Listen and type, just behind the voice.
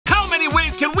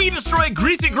Can we destroy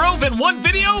Greasy Grove in one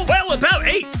video? Well, about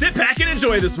 8. Sit back and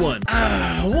enjoy this one.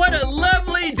 Ah, what a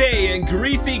lovely day in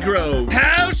Greasy Grove.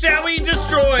 How shall we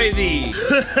destroy thee?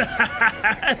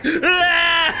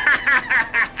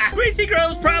 Greasy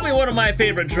Grove's probably one of my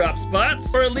favorite drop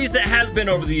spots, or at least it has been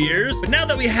over the years. But now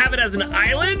that we have it as an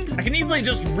island, I can easily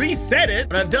just reset it,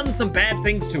 and I've done some bad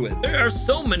things to it. There are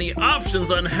so many options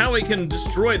on how we can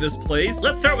destroy this place.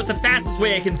 Let's start with the fastest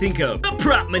way I can think of, the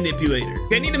prop manipulator.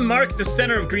 Okay, I need to mark the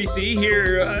center of Greasy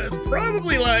here. It's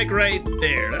probably like right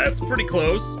there. That's pretty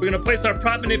close. We're gonna place our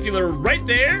prop manipulator right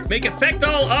there. Make affect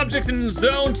all objects in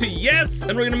zone to yes.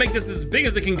 And we're gonna make this as big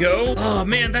as it can go. Oh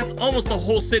man, that's almost the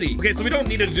whole city. Okay, so we don't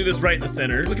need to do this right in the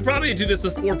center. We could probably do this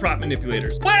with 4 prop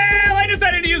manipulators. Well, I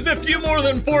decided to use a few more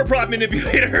than 4 prop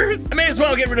manipulators. I may as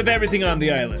well get rid of everything on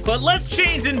the island. But let's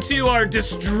change into our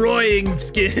destroying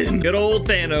skin. Good old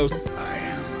Thanos. I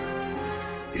am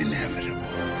inevitable.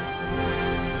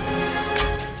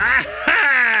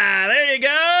 Aha! There you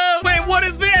go. Wait, what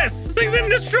is this? This thing's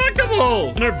indestructible.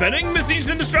 And our vending machine's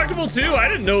indestructible too? I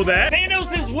didn't know that.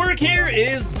 Thanos' work here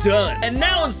is done. And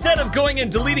now instead of going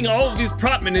and deleting all of these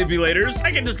prop manipulators,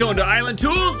 I can just go into island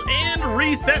tools and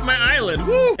reset my island.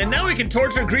 Woo! And now we can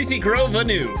torture Greasy Grove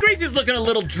anew. Greasy's looking a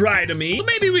little dry to me. So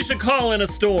maybe we should call in a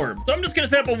storm. So I'm just gonna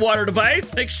set up a water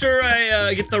device. Make sure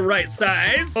I get the right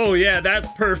size. Oh yeah, that's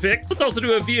perfect. Let's also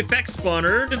do a VFX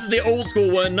spawner. This is the old school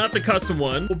one, not the custom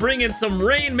one. We'll bring in some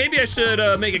rain. Maybe I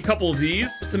should make a couple of these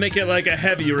just to make it like a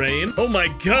heavy rain. Oh my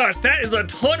gosh, that is a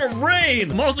ton of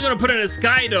rain. I'm also gonna put in a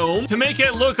sky dome to make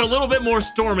it look a little bit more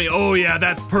stormy. Oh yeah,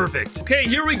 that's perfect. Okay,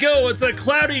 here we go. It's a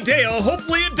cloudy day. Oh,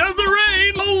 hopefully it doesn't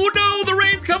rain. Oh no, the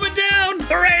rain's coming down.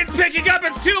 The rain's picking up.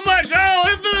 It's too much.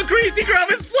 Oh, the Greasy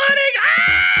Grove is flooding.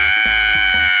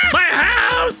 Ah! My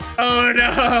house! Oh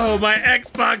no, my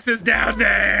Xbox is down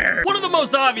there. One of the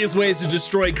most obvious ways to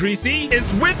destroy Greasy is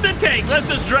with the tank. Let's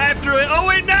just drive through it. Oh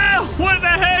wait, no! What the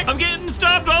heck? I'm getting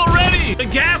stopped already. The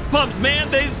gas pumps, man,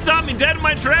 they stopped me dead in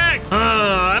my tracks.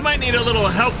 I might need a little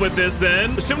help with this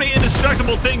then. There's too many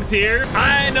indestructible things here.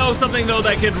 I know something though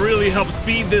that could really help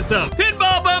speed this up.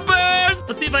 Pinball bumpers!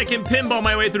 Let's see if I can pinball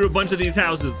my way through a bunch of these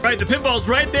houses. All right, the pinball's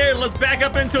right there. Let's back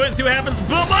up into it and see what happens.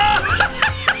 Boom!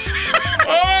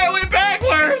 Oh, I went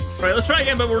backwards! All right, let's try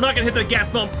again, but we're not gonna hit the gas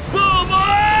pump. Boom!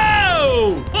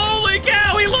 Oh! Holy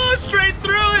cow, we launched straight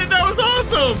through it! That was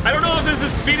awesome! I don't know if this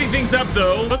is speeding things up,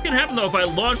 though. What's gonna happen, though, if I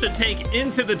launch a tank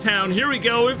into the town? Here we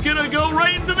go. It's gonna go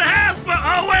right into the house, but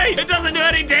oh, wait! It doesn't do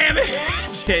any damage!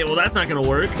 Okay, well, that's not gonna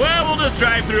work. Well, we'll just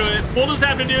drive through it. We'll just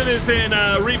have to do this in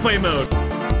replay mode.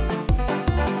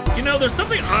 You know, there's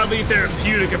something oddly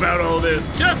therapeutic about all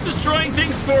this. Just destroying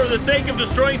things for the sake of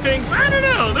destroying things. I don't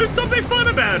know. There's something fun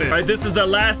about it. All right, this is the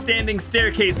last standing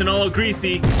staircase in all of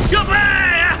Greasy.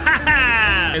 Goodbye!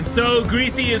 And so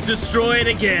Greasy is destroyed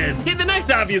again. Okay, the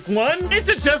next obvious one is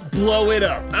to just blow it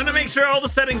up. I'm gonna make sure all the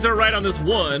settings are right on this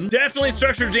one. Definitely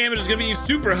structure damage is gonna be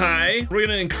super high. We're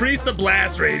gonna increase the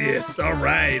blast radius. All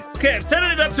right. Okay, I've set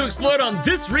it up to explode on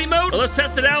this remote. Let's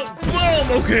test it out.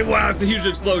 Boom! Okay, wow, it's a huge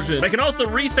explosion. I can also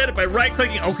reset it by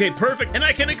right-clicking. Okay, perfect. And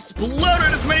I can explode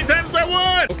it as many times as I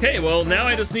want. Okay, well, now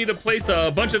I just need to place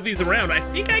a bunch of these around. I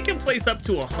think I can place up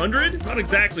to 100. Not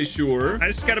exactly sure. I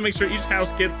just gotta make sure each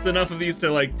house gets enough of these to,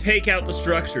 like, take out the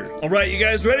structure. All right, you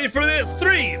guys ready for this?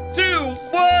 3, 2,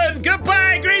 1.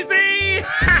 Goodbye, Greasy!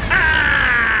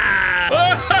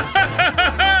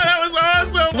 That was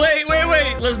awesome. Wait.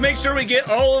 Let's make sure we get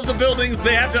all of the buildings.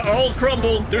 They have to all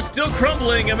crumble. They're still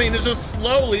crumbling. I mean, it's just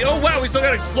slowly. Oh, wow. We still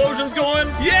got explosions going.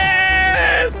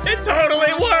 Yes! It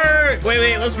totally worked.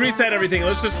 Wait. Let's reset everything.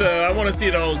 Let's just, I want to see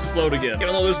it all explode again.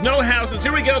 Even though there's no houses.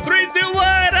 Here we go. 3, 2,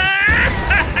 1.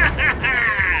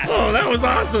 Oh, that was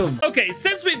awesome. Okay,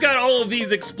 since we've got all of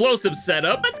these explosives set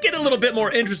up, let's get a little bit more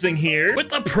interesting here with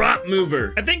the prop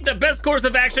mover. I think the best course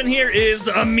of action here is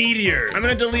a meteor. I'm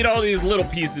gonna delete all these little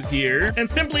pieces here and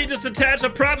simply just attach a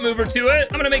prop mover to it.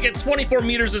 I'm gonna make it 24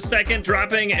 meters a second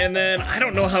dropping, and then I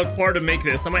don't know how far to make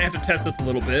this. I might have to test this a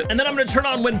little bit. And then I'm gonna turn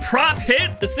on when prop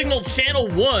hits the signal channel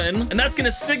 1, and that's gonna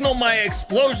signal my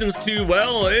explosions to,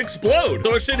 well, explode.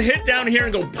 So it should hit down here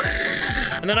and go,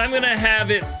 and then I'm gonna have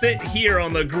it sit here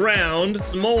on the ground,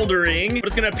 smoldering, but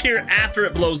it's gonna appear after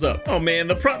it blows up. Oh man,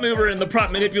 the prop mover and the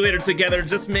prop manipulator together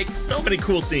just make so many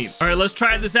cool scenes. All right, let's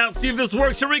try this out, see if this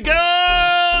works. Here we go.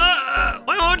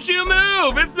 Why won't you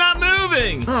move? It's not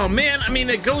moving. Oh man, I mean,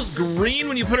 it goes green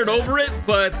when you put it over it,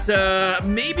 but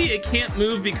maybe it can't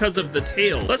move because of the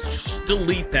tail. Let's just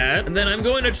delete that. And then I'm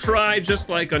going to try just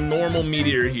like a normal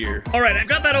meteor here. All right, I've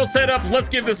got that all set up. Let's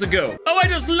give this a go. Oh, I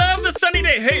just love the sunny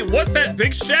day. Hey, what's that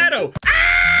big shadow?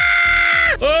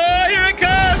 Ah! Oh, here it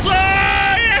comes. Oh,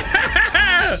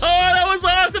 yeah! Oh, that was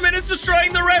awesome. And it's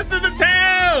destroying the rest of the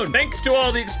town. Thanks to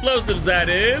all the explosives, that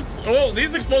is. Oh,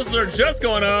 these explosives are just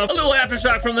going off. A little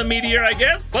aftershock from the meteor, I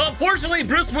guess. Well, unfortunately,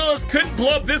 Bruce Willis couldn't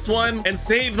blow up this one and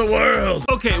save the world.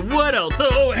 Okay, what else?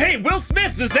 Oh, hey, Will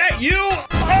Smith, is that you?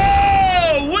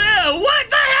 Oh, Will, what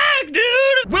the heck,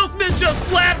 dude? Will Smith just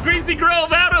slapped Greasy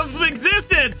Grove out of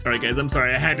existence. All right, guys, I'm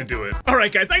sorry. I had to do it. All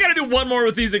right, guys, I got to do one more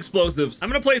with these explosives. I'm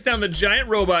going to place down the giant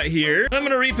robot here. I'm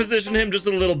going to reposition him just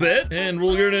a little bit, and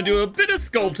we're going to do a bit of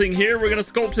sculpting here. We're going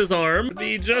to sculpt his arm to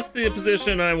be just the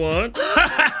position I want.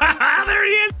 There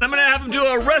he is. I'm going to have him do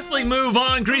a wrestling move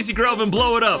on Greasy Grove and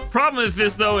blow it up. Problem with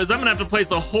this, though, is I'm going to have to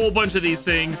place a whole bunch of these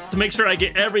things to make sure I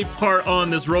get every part on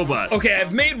this robot. Okay,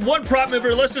 I've made one prop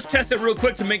mover. Let's just test it real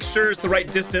quick to make sure it's the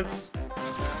right distance.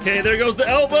 Okay, there goes the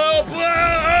elbow. Oh,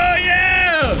 yeah!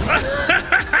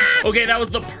 Okay, that was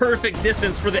the perfect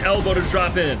distance for the elbow to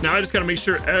drop in. Now I just gotta make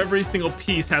sure every single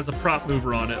piece has a prop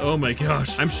mover on it. Oh my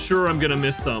gosh, I'm sure I'm gonna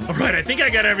miss some. All right, I think I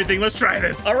got everything. Let's try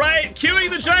this. All right, cueing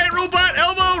the giant robot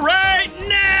elbow right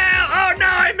now. Oh no,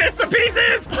 I missed some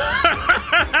pieces.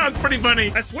 That was pretty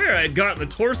funny. I swear I had gotten the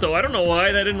torso. I don't know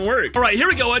why that didn't work. All right, here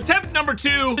we go. Attempt number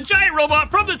 2. The giant robot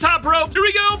from the top rope. Here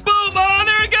we go. Boom. Oh,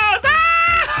 there it goes.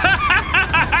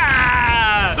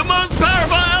 Ah! The most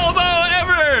powerful elbow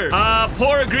ever.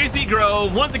 Poor Greasy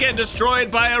Grove, once again destroyed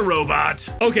by a robot.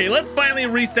 Okay, let's finally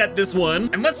reset this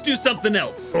one, and let's do something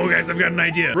else. Oh, guys, I've got an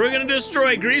idea. We're gonna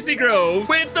destroy Greasy Grove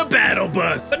with the battle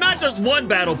bus. But not just one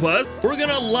battle bus. We're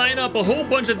gonna line up a whole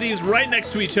bunch of these right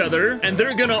next to each other, and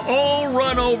they're gonna all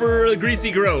run over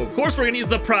Greasy Grove. Of course, we're gonna use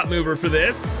the prop mover for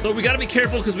this. So we gotta be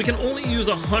careful because we can only use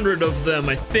 100 of them,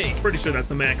 I think. Pretty sure that's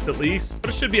the max at least. But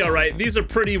it should be all right. These are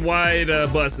pretty wide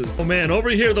buses. Oh man,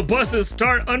 over here the buses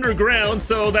start underground,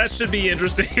 so that should be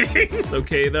interesting. It's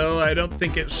okay though. I don't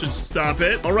think it should stop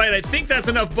it. All right, I think that's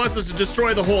enough buses to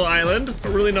destroy the whole island. I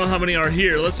don't really know how many are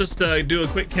here. Let's just do a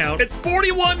quick count. It's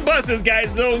 41 buses,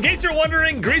 guys. So in case you're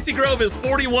wondering, Greasy Grove is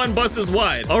 41 buses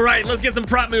wide. All right, let's get some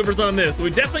prop movers on this. We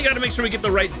definitely got to make sure we get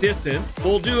the right distance.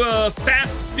 We'll do a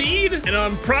fast speed, and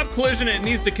on prop collision, it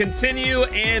needs to continue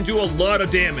and do a lot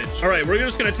of damage. All right, we're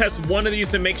just gonna test one of these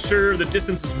to make sure the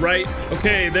distance is right.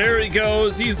 Okay, there he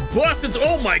goes. He's busted.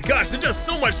 Oh my gosh, it does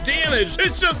so much damage.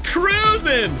 It's just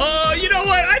cruising. You know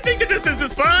what? I think the distance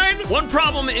is fine. One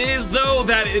problem is, though,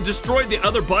 that it destroyed the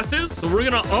other buses. So we're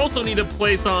gonna also need to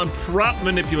place on prop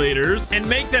manipulators and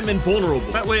make them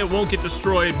invulnerable. That way it won't get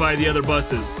destroyed by the other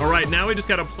buses. All right, now we just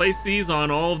gotta place these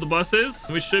on all of the buses.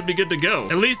 We should be good to go.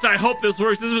 At least I hope this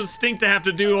works. This would stink to have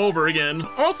to do over again.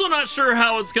 Also not sure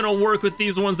how it's gonna work with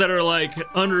these ones that are like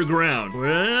underground.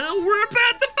 Well, we're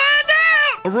about to find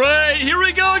out. All right, here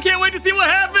we go. I can't wait to see what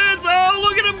happens. Oh,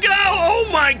 look at them go. Oh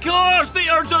my gosh, they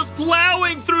are just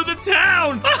plowing through the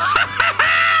town.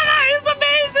 That is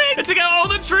amazing. It took out all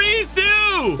the trees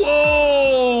too.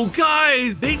 Whoa,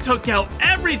 guys, they took out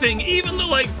everything, even the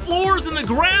like floors in the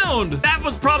ground. That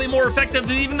was probably more effective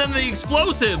than the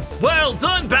explosives. Well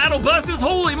done, battle buses.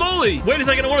 Holy moly. Wait a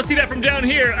second, I want to see that from down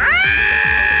here.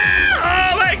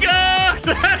 Ah! Oh my gosh,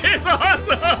 that is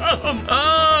awesome.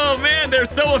 Oh man, they're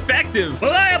so effective.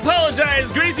 Well, I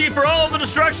apologize, Greasy, for all the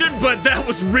destruction, but that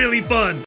was really fun.